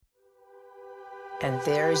And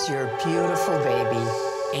there's your beautiful baby.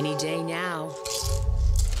 Any day now.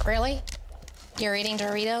 Really? You're eating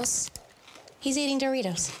Doritos? He's eating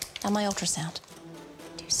Doritos on my ultrasound.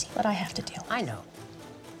 Do you see what I have to do? I know.